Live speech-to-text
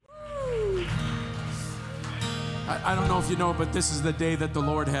I don't know if you know, but this is the day that the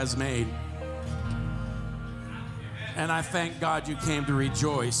Lord has made. And I thank God you came to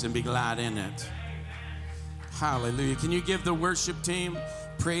rejoice and be glad in it. Hallelujah. Can you give the worship team,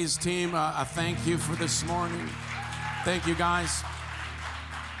 praise team, a thank you for this morning? Thank you, guys.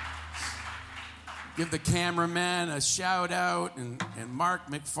 Give the cameraman a shout out and Mark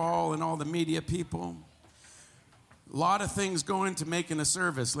McFall and all the media people. A lot of things go into making a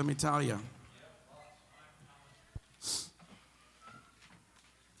service, let me tell you.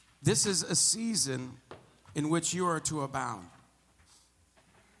 This is a season in which you are to abound.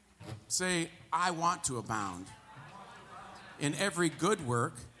 Say, I want to abound in every good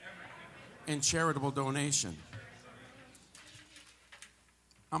work and charitable donation.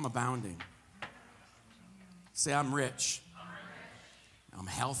 I'm abounding. Say, I'm rich. I'm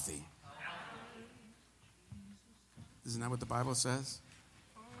healthy. Isn't that what the Bible says?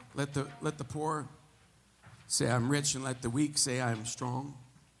 Let the poor say, I'm rich, and let the weak say, I'm strong.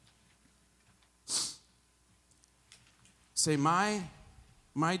 Say, my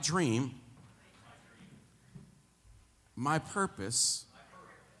dream, my purpose,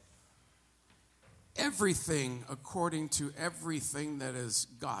 everything according to everything that is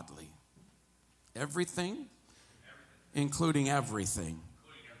godly. Everything, including everything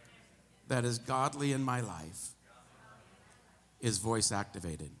that is godly in my life, is voice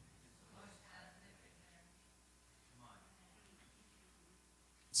activated.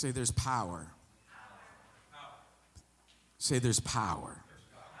 Say, there's power. Say, there's power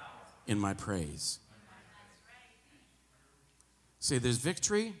in my praise. Say, there's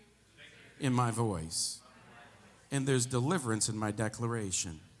victory in my voice. And there's deliverance in my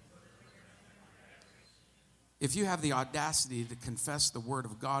declaration. If you have the audacity to confess the word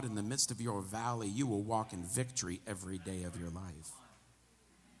of God in the midst of your valley, you will walk in victory every day of your life.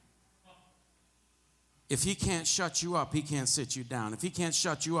 If he can't shut you up, he can't sit you down. If he can't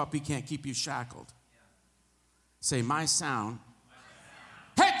shut you up, he can't keep you shackled. Say, my sound.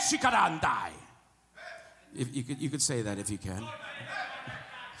 Het shikarandai. If you could say that if you can.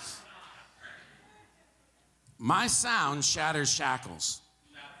 My sound shatters shackles.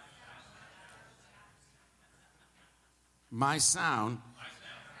 My sound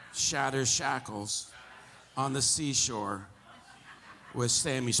shatters shackles on the seashore with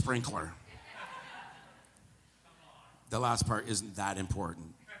Sammy Sprinkler. The last part isn't that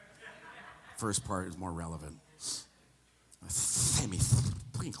important. First part is more relevant. Sammy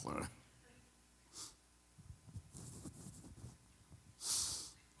Sprinkler.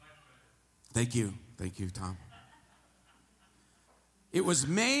 Thank you, Tom. It was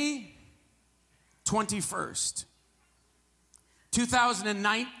May 21st,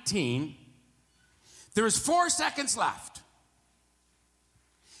 2019. There was 4 seconds left.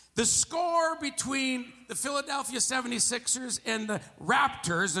 The score between the Philadelphia 76ers and the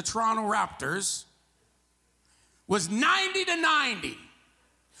Raptors, the Toronto Raptors, was 90-90.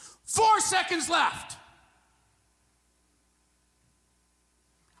 4 seconds left.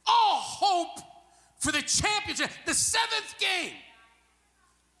 All hope for the championship, the 7th game.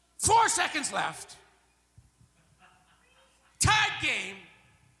 4 seconds left. Tied game.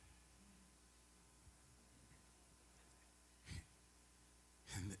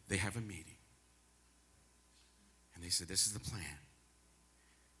 And they have a meeting. And they said, this is the plan.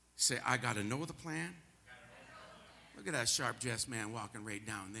 Say, I got to know the plan. Look at that sharp-dressed man walking right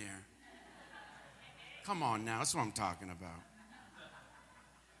down there. Come on now, that's what I'm talking about.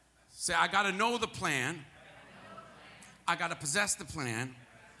 Say, I got to know the plan. I got to possess the plan.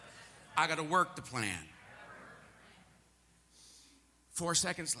 I got to work the plan. 4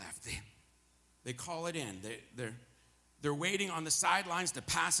 seconds left. They call it in. They're waiting on the sidelines to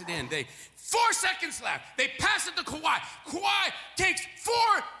pass it in. 4 seconds left. They pass it to Kawhi. Kawhi takes 4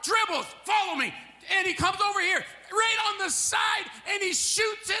 dribbles. Follow me. And he comes over here, right on the side, and he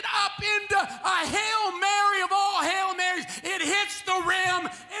shoots it up into a Hail Mary of all Hail Marys. It hits the rim,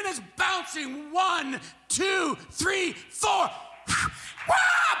 and it's bouncing. 1, 2, 3, 4.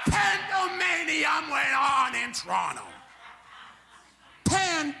 Pandemonium went on in Toronto.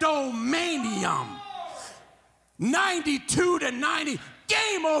 Pandemonium. 92-90.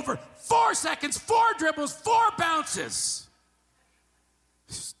 Game over. 4 seconds, 4 dribbles, 4 bounces.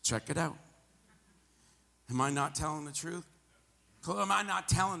 Check it out. Am I not telling the truth? Am I not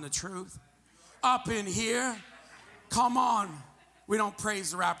telling the truth? Up in here, come on. We don't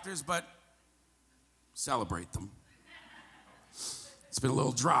praise the Raptors, but celebrate them. It's been a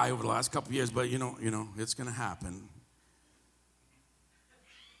little dry over the last couple of years, but you know, it's going to happen.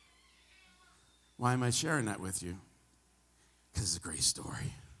 Why am I sharing that with you? Because it's a great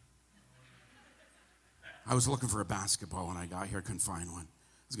story. I was looking for a basketball when I got here. I couldn't find one.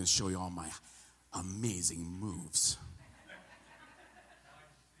 I was going to show you all my amazing moves.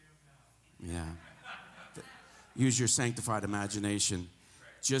 Yeah. Use your sanctified imagination.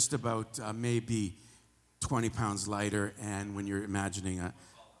 Just about maybe 20 pounds lighter, and when you're imagining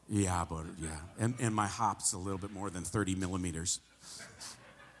and my hop's a little bit more than 30 millimeters.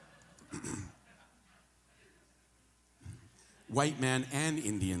 White men and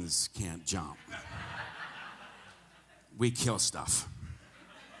Indians can't jump. We kill stuff.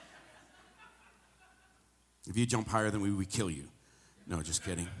 If you jump higher than we kill you. No, just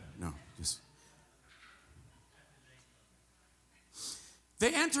kidding. No, just.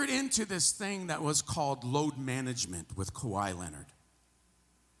 They entered into this thing that was called load management with Kawhi Leonard.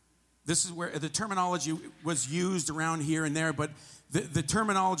 This is where the terminology was used around here and there, but the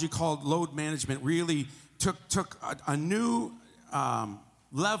terminology called load management really took a new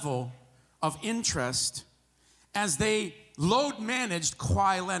level of interest as they load managed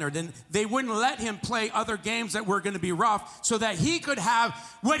Kawhi Leonard. And they wouldn't let him play other games that were going to be rough so that he could have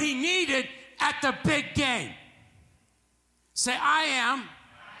what he needed at the big game. Say, I am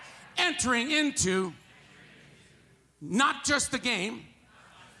entering into not just the game,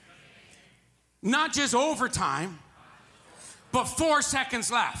 not just overtime, but 4 seconds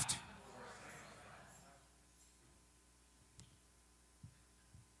left.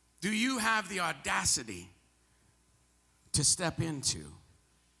 Do you have the audacity to step into?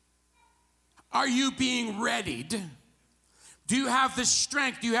 Are you being readied? Do you have the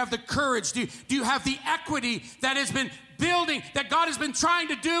strength? Do you have the courage? Do you have the equity that has been building, that God has been trying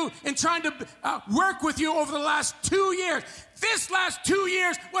to do and trying to work with you over the last 2 years? This last 2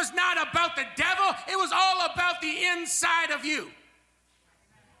 years was not about the devil. It was all about the inside of you.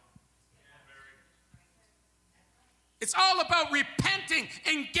 It's all about repenting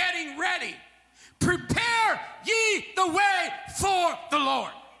and getting ready. Prepare ye the way for the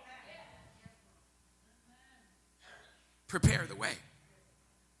Lord. Prepare the way.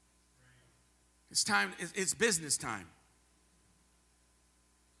 It's time, it's business time.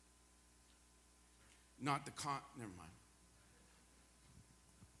 Not the never mind.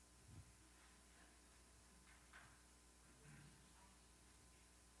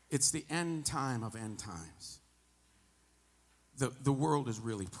 It's the end time of end times. The world is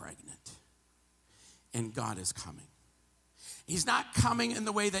really pregnant. And God is coming. He's not coming in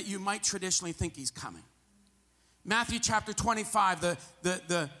the way that you might traditionally think he's coming. Matthew chapter 25,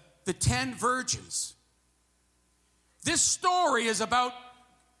 the 10 virgins. This story is about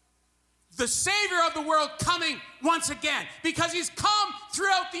the Savior of the world coming once again, because he's come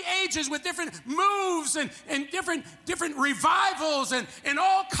throughout the ages with different moves and different revivals and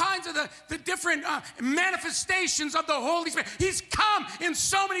all kinds of the different manifestations of the Holy Spirit. He's come in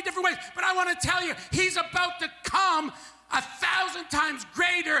so many different ways, but I want to tell you, he's about to come 1,000 times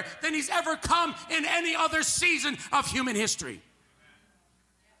greater than he's ever come in any other season of human history.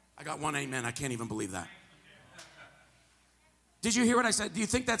 I got one amen. I can't even believe that. Did you hear what I said? Do you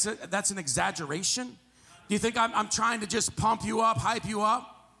think that's an exaggeration? Do you think I'm trying to just pump you up, hype you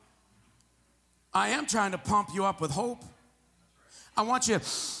up? I am trying to pump you up with hope. I want you to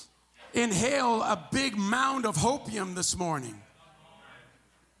inhale a big mound of hopium this morning.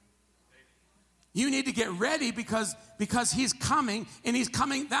 You need to get ready because he's coming, and he's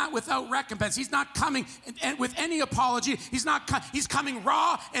coming that without recompense. He's not coming and with any apology. He's coming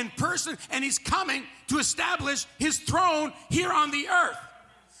raw and person, and he's coming to establish his throne here on the earth.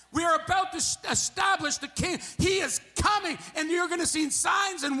 We are about to establish the king. He is coming, and you're going to see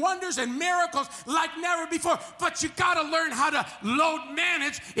signs and wonders and miracles like never before. But you got to learn how to load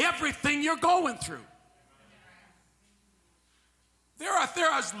manage everything you're going through. There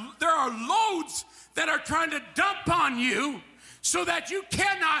are loads that are trying to dump on you so that you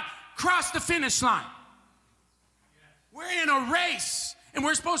cannot cross the finish line. We're in a race, and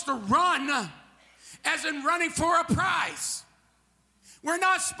we're supposed to run as in running for a prize. We're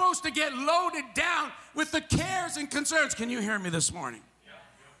not supposed to get loaded down with the cares and concerns. Can you hear me this morning?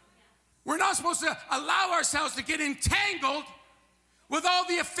 We're not supposed to allow ourselves to get entangled with all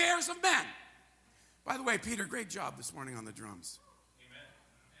the affairs of men. By the way, Peter, great job this morning on the drums.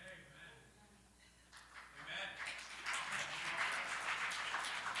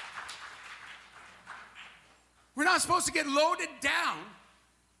 We're not supposed to get loaded down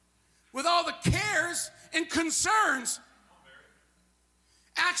with all the cares and concerns.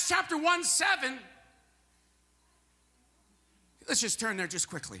 Acts chapter 1:7. Let's just turn there just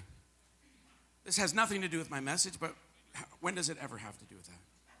quickly. This has nothing to do with my message, but when does it ever have to do with that?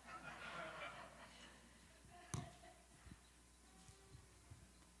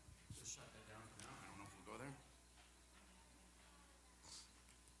 Just shut that down for now. I don't know if we'll go there.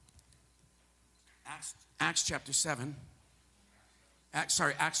 Acts chapter 7.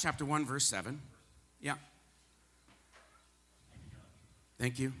 Acts chapter 1, verse 7. Yeah.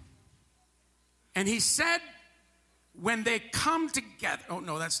 Thank you. And he said, when they come together, oh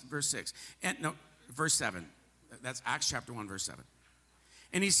no, that's verse 6. And no, verse 7. That's Acts chapter 1, verse 7.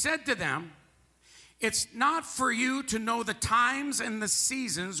 And he said to them, it's not for you to know the times and the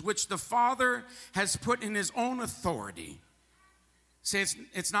seasons which the Father has put in his own authority. Say,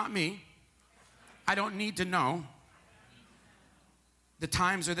 it's not me. I don't need to know the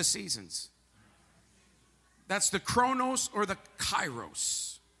times or the seasons. That's the chronos or the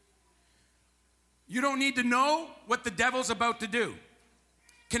kairos. You don't need to know what the devil's about to do.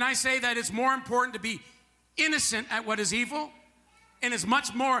 Can I say that it's more important to be innocent at what is evil, and it's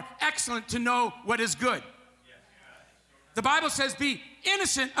much more excellent to know what is good? The Bible says be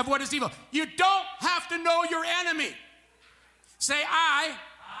innocent of what is evil. You don't have to know your enemy. Say, I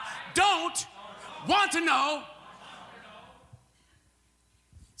don't want to know.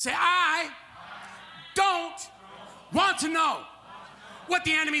 Say, I don't want to know what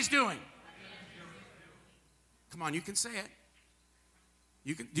the enemy's doing. Come on, you can say it.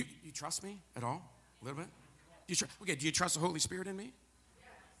 You can. Do you trust me at all? A little bit? Do you trust the Holy Spirit in me?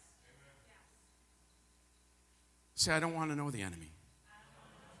 Say, I don't want to know the enemy.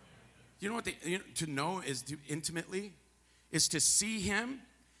 You know what? To know is to intimately, is to see him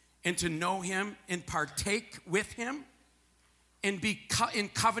and to know him and partake with him and be in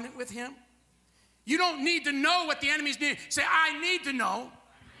covenant with him. You don't need to know what the enemy's doing. Say, I need to know.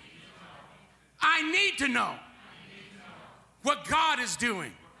 I need to know what God is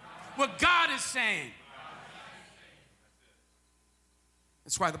doing, what God is saying.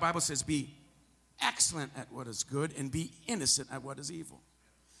 That's why the Bible says be excellent at what is good and be innocent at what is evil.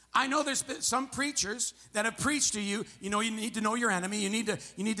 I know there's been some preachers that have preached to you, you need to know your enemy, you need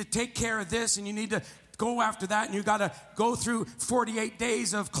to take care of this, and you need to go after that, and you got to go through 48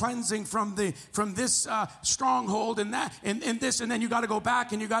 days of cleansing from this stronghold and that and this, and then you got to go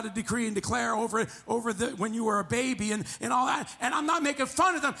back and you got to decree and declare over when you were a baby and all that. And I'm not making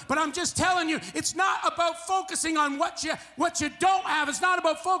fun of them, but I'm just telling you, it's not about focusing on what you don't have. It's not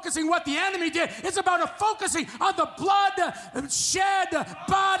about focusing what the enemy did. It's about focusing on the blood shed,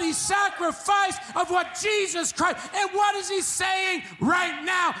 body sacrifice of what Jesus Christ. And what is he saying right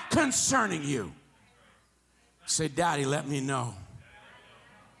now concerning you? Say, Daddy, let me know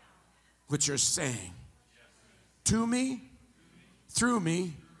what you're saying to me, through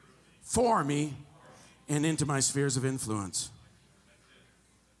me, for me, and into my spheres of influence.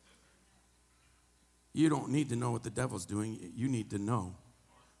 You don't need to know what the devil's doing. You need to know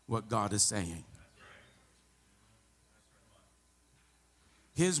what God is saying.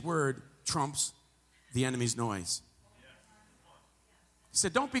 His word trumps the enemy's noise. He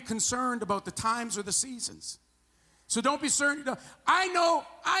said, don't be concerned about the times or the seasons. So don't be certain. I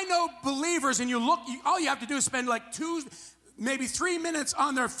know believers, and all you have to do is spend like 2, maybe 3 minutes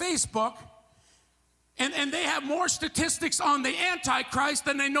on their Facebook, and they have more statistics on the Antichrist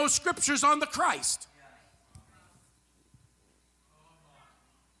than they know scriptures on the Christ.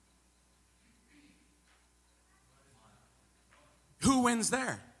 Who wins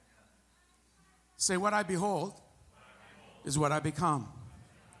there? Say, what I behold is what I become.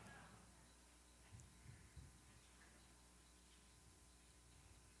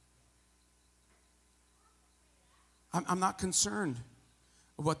 I'm not concerned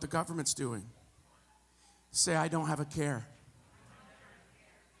of what the government's doing. Say, I don't have a care.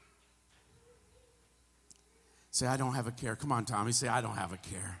 Say, I don't have a care. Come on, Tommy. Say, I don't have a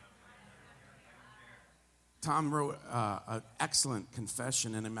care. Tom wrote an excellent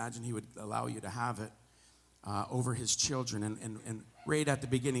confession, and imagine he would allow you to have it over his children. And right at the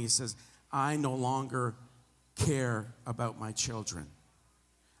beginning, he says, I no longer care about my children.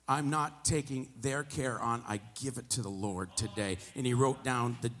 I'm not taking their care on. I give it to the Lord today. And he wrote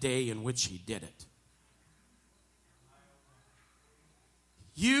down the day in which he did it.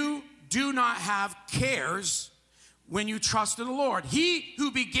 You do not have cares when you trust in the Lord. He who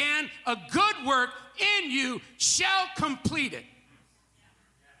began a good work in you shall complete it.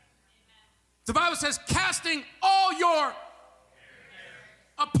 The Bible says, casting all your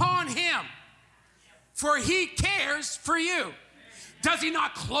upon him, for he cares for you. Does he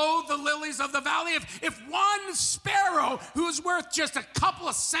not clothe the lilies of the valley? If one sparrow who's worth just a couple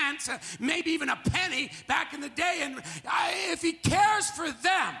of cents, maybe even a penny back in the day, and if he cares for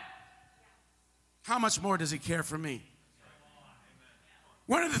them, how much more does he care for me?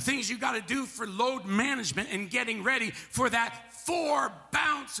 One of the things you got to do for load management and getting ready for that 4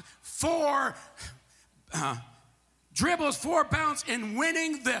 bounce, 4 dribbles, 4 bounce, and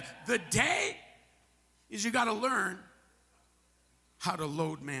winning the day is you got to learn how to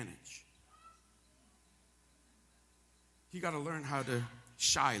load manage. You got to learn how to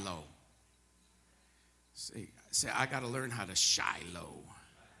Shiloh. Say, I got to learn how to Shiloh.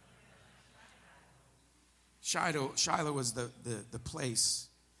 Shiloh was the place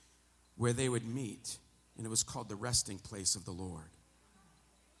where they would meet, and it was called the resting place of the Lord.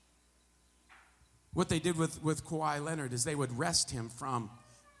 What they did with Kawhi Leonard is they would rest him from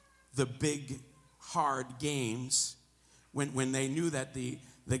the big, hard games when they knew that the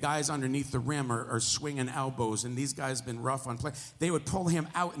guys underneath the rim are swinging elbows and these guys been rough on play. They would pull him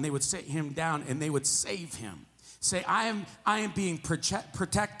out and they would sit him down and they would save him. Say, I am being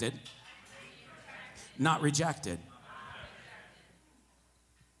protected, not rejected.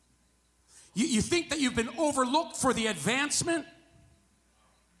 You think that you've been overlooked for the advancement?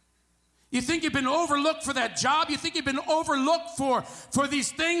 You think you've been overlooked for that job? You think you've been overlooked for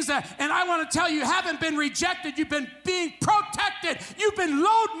these things and I want to tell you haven't been rejected. You've been being protected. You've been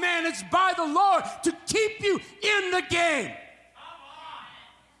load managed by the Lord to keep you in the game.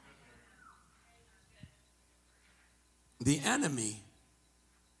 The enemy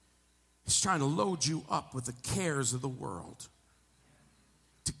is trying to load you up with the cares of the world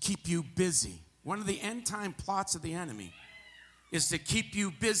to keep you busy. One of the end time plots of the enemy is to keep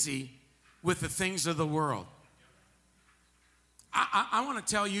you busy with the things of the world. I want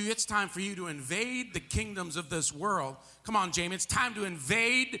to tell you, it's time for you to invade the kingdoms of this world. Come on, Jamie. It's time to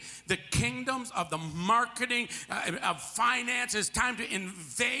invade the kingdoms of the marketing, of finance. It's time to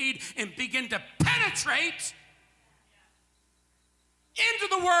invade and begin to penetrate into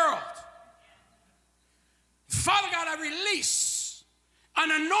the world. Father God, I release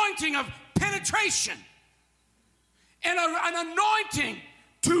an anointing of penetration and an anointing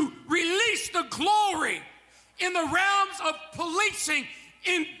to release the glory in the realms of policing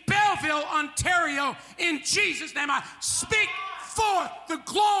in Belleville, Ontario. In Jesus' name, I speak forth the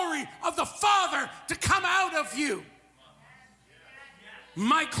glory of the Father to come out of you.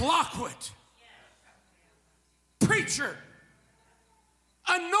 Mike Lockwood, preacher,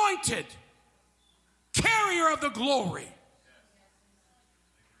 anointed, carrier of the glory.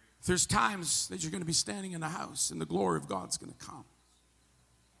 There's times that you're going to be standing in a house and the glory of God's going to come.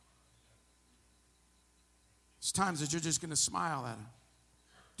 There's times that you're just going to smile at him,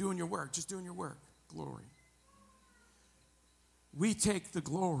 doing your work, just doing your work. Glory. We take the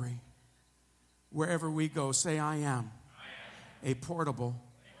glory wherever we go. Say, I am a portable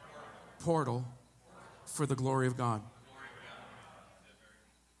portal for the glory of God.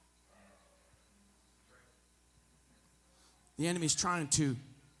 The enemy's trying to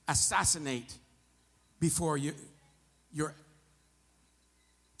assassinate before you're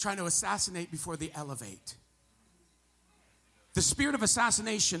trying to assassinate before they elevate. The spirit of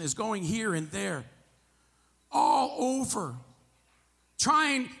assassination is going here and there, all over,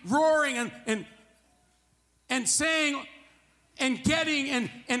 trying, roaring and saying and getting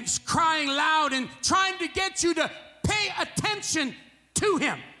and crying loud and trying to get you to pay attention to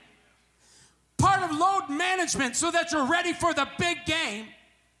him. Part of load management so that you're ready for the big game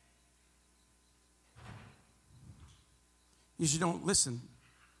is you don't listen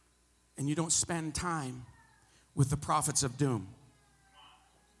and you don't spend time with the prophets of doom.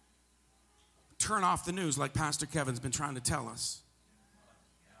 Turn off the news like Pastor Kevin's been trying to tell us.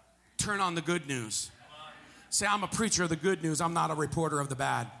 Turn on the good news. Say, I'm a preacher of the good news. I'm not a reporter of the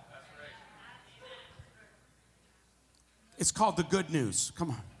bad. It's called the good news. Come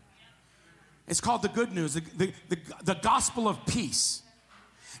on. It's called the good news, the gospel of peace.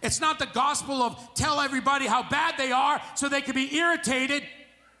 It's not the gospel of tell everybody how bad they are so they can be irritated.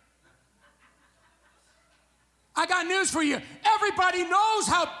 I got news for you. Everybody knows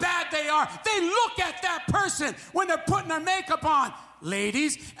how bad they are. They look at that person when they're putting their makeup on,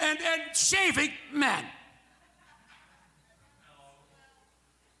 ladies, and shaving men.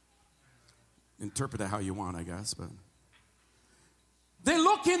 Interpret it how you want, I guess, but they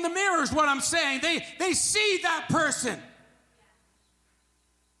look in the mirror is what I'm saying. They see that person.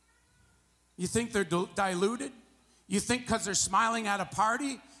 You think they're diluted? You think because they're smiling at a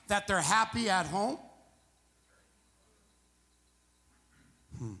party that they're happy at home?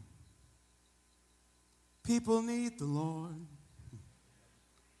 People need the Lord.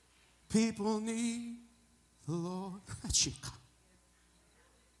 People need the Lord.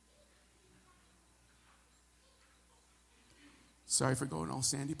 Sorry for going all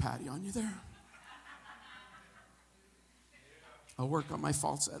Sandy Patty on you there. I'll work on my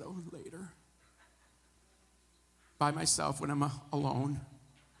falsetto later. By myself when I'm alone.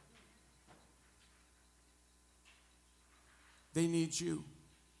 They need you.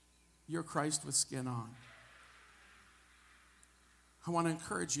 You're Christ with skin on. I want to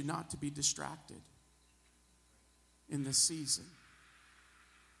encourage you not to be distracted in this season.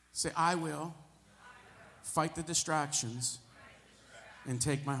 Say, I will fight the distractions and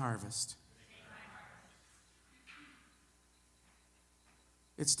take my harvest.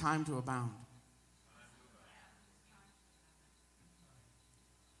 It's time to abound.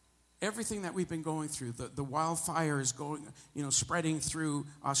 Everything that we've been going through, the wildfires going, spreading through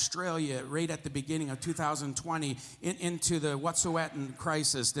Australia right at the beginning of 2020 into the Wet'suwet'en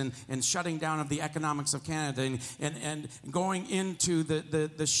crisis and shutting down of the economics of Canada and going into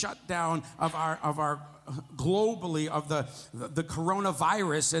the shutdown of our globally of the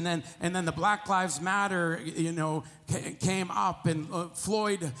coronavirus, and then the Black Lives Matter came up, and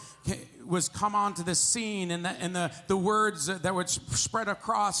Floyd was come onto the scene, and the words that would spread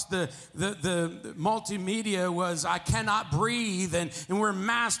across the multimedia was, I cannot breathe, and we're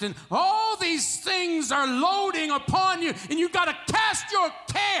masked, and all these things are loading upon you, and you've got to cast your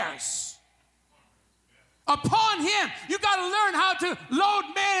cares upon him. You got to learn how to load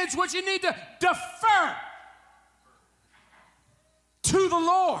manage what you need to defer to the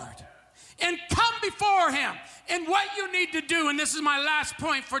Lord and come before him. And what you need to do, and this is my last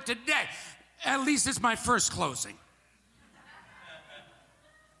point for today, at least it's my first closing.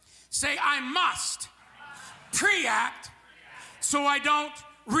 Say, I must pre-act so I don't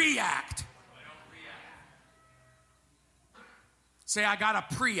react. Say, I got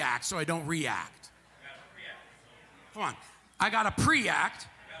to pre-act so I don't react. Come on. I got to pre-act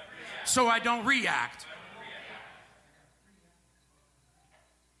so I don't react.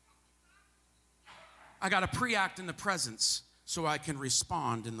 I got to pre-act in the presence so I can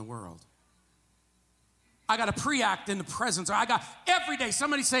respond in the world. I got to pre-act in the presence. I got every day.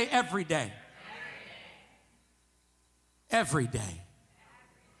 Somebody say every day. Every day.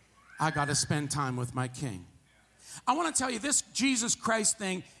 I got to spend time with my King. I want to tell you, this Jesus Christ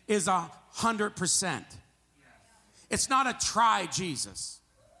thing is 100%. It's not a try Jesus.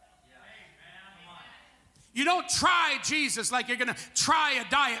 You don't try Jesus like you're going to try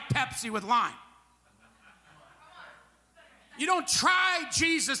a Diet Pepsi with lime. You don't try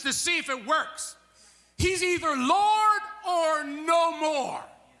Jesus to see if it works. He's either Lord or no more.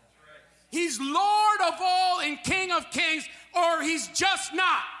 He's Lord of all and King of kings, or he's just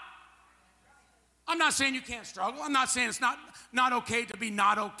not. I'm not saying you can't struggle. I'm not saying it's not okay to be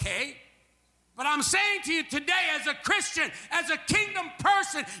not okay. But I'm saying to you today, as a Christian, as a kingdom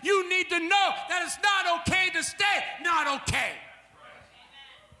person, you need to know that it's not okay to stay not okay.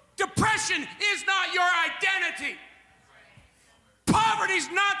 Depression is not your identity. Poverty's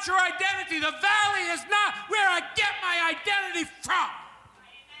not your identity. The valley is not where I get my identity from.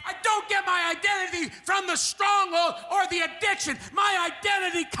 I don't get my identity from the stronghold or the addiction. My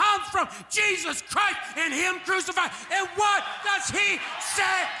identity comes from Jesus Christ and him crucified. And what does he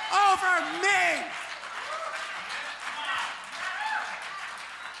say over me?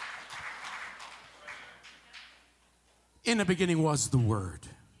 In the beginning was the Word.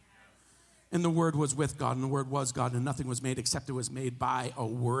 And the Word was with God, and the Word was God, and nothing was made except it was made by a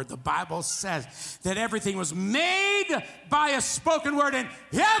word. The Bible says that everything was made by a spoken word, and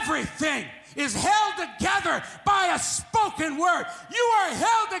everything is held together by a spoken word. You are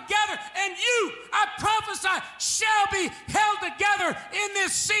held together, and you, I prophesy, shall be held together in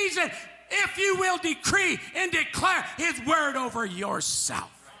this season if you will decree and declare his word over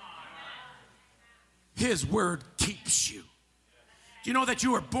yourself. His word keeps you. Do you know that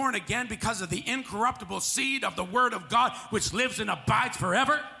you were born again because of the incorruptible seed of the Word of God, which lives and abides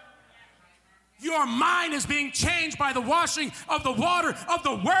forever? Your mind is being changed by the washing of the water of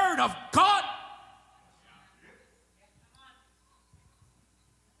the Word of God.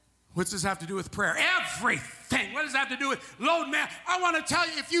 What does this have to do with prayer? Everything. What does that have to do with load man? I want to tell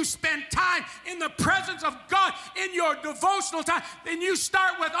you, if you spend time in the presence of God in your devotional time, then you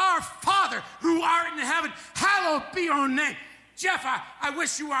start with our Father who art in heaven. Hallowed be your name. Jeff, I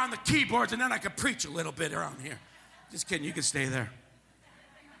wish you were on the keyboards and then I could preach a little bit around here. Just kidding, you can stay there.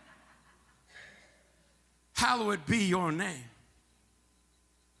 Hallowed be your name.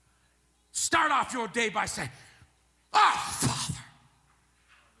 Start off your day by saying, Our Father,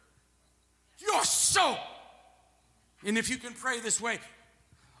 you're so. And if you can pray this way,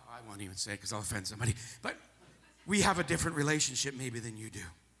 I won't even say it because I'll offend somebody, but we have a different relationship maybe than you do.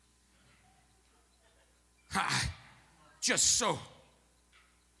 Just so,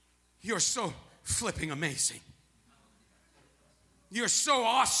 you're so flipping amazing. You're so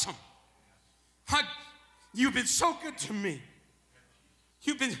awesome. You've been so good to me.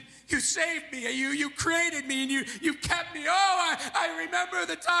 You've been You saved me. You created me, and you kept me. Oh, I remember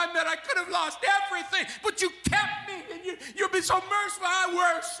the time that I could have lost everything, but you kept me, and you've been so merciful. I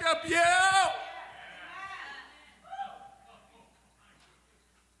worship you.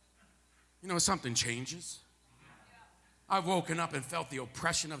 You know, something changes. I've woken up and felt the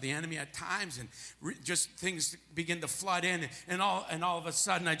oppression of the enemy at times, and just things begin to flood in, and all of a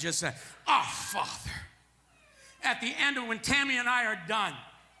sudden I just said, oh, Father. At the end of when Tammy and I are done,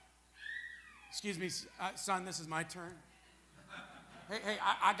 excuse me, son, this is my turn. Hey,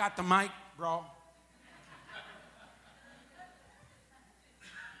 I got the mic, bro.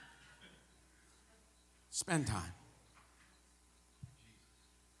 Spend time.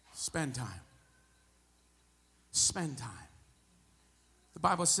 Spend time. Spend time. The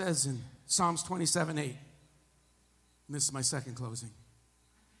Bible says in Psalms 27:8, and this is my second closing.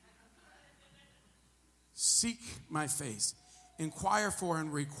 Seek my face, inquire for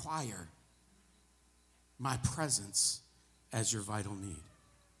and require my presence as your vital need.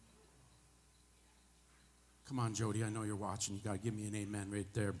 Come on, Jody, I know you're watching. You got to give me an amen right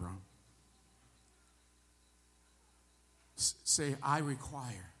there, bro. Say, I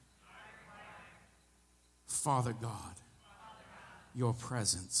require, Father God, your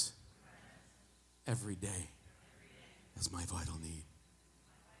presence every day as my vital need.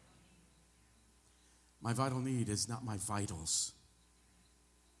 My vital need is not my vitals.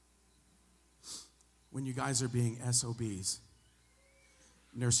 When you guys are being SOBs,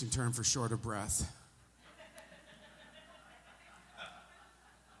 nursing term for short of breath,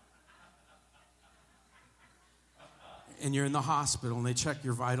 and you're in the hospital and they check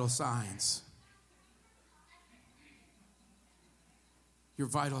your vital signs, your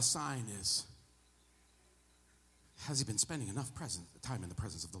vital sign is, has he been spending enough time in the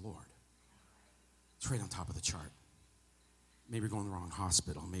presence of the Lord? It's right on top of the chart. Maybe you're going to the wrong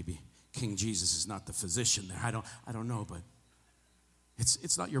hospital. Maybe King Jesus is not the physician there. I don't know, but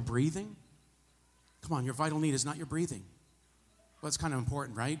it's not your breathing. Come on, your vital need is not your breathing. Well, it's kind of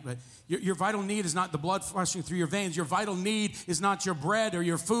important, right? But your vital need is not the blood flushing through your veins. Your vital need is not your bread or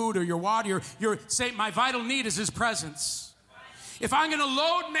your food or your water. Say, my vital need is his presence. If I'm going to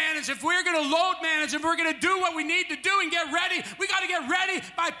load manage, if we're going to load manage, if we're going to do what we need to do and get ready, we got to get ready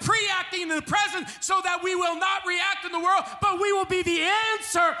by pre-acting in the present so that we will not react in the world, but we will be the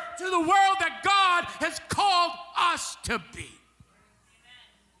answer to the world that God has called us to be.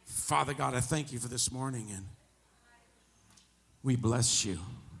 Father God, I thank you for this morning, and we bless you,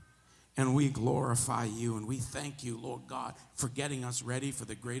 and we glorify you, and we thank you, Lord God, for getting us ready for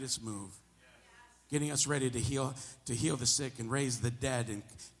the greatest move. Getting us ready to heal the sick and raise the dead and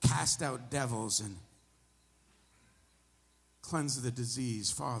cast out devils and cleanse the disease.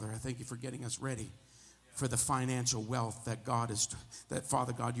 Father, I thank you for getting us ready for the financial wealth that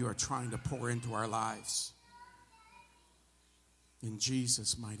Father God, you are trying to pour into our lives. In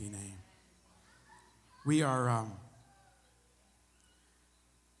Jesus' mighty name. We are,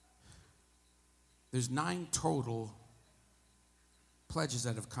 there's 9 total pledges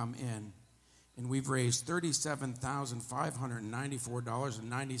that have come in. And we've raised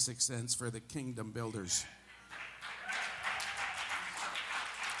 $37,594.96 for the Kingdom Builders.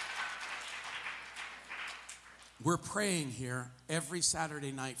 We're praying here every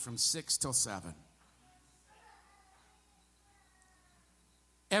Saturday night from 6 till 7.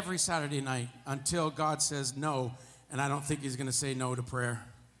 Every Saturday night until God says no, and I don't think he's going to say no to prayer.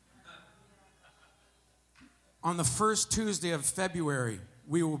 On the first Tuesday of February,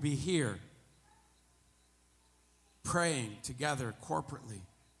 we will be here praying together corporately.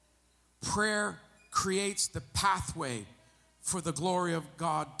 Prayer creates the pathway for the glory of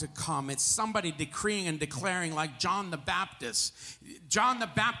God to come. It's somebody decreeing and declaring like John the Baptist. John the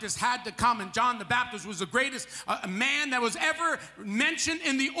Baptist had to come, and John the Baptist was the greatest man that was ever mentioned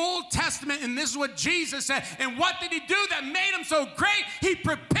in the Old Testament, and this is what Jesus said. And what did he do that made him so great? He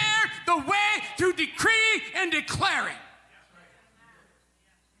prepared the way through decree and declaring.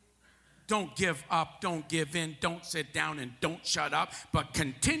 Don't give up, don't give in, don't sit down, and don't shut up, but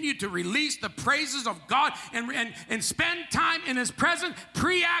continue to release the praises of God and spend time in his presence,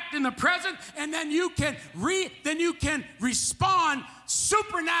 pre-act in the present, and then you can respond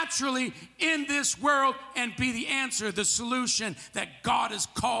supernaturally in this world and be the answer, the solution that God has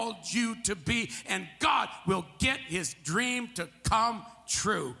called you to be, and God will get his dream to come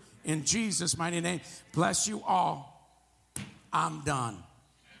true. In Jesus' mighty name, bless you all. I'm done.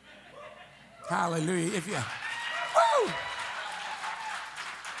 Hallelujah. If you, woo!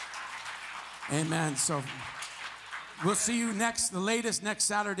 Amen. So we'll see you next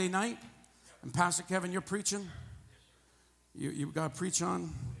Saturday night. And Pastor Kevin, you're preaching. You got to preach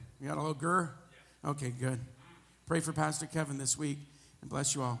on. You got a little grr? Okay, good. Pray for Pastor Kevin this week, and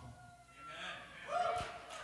bless you all.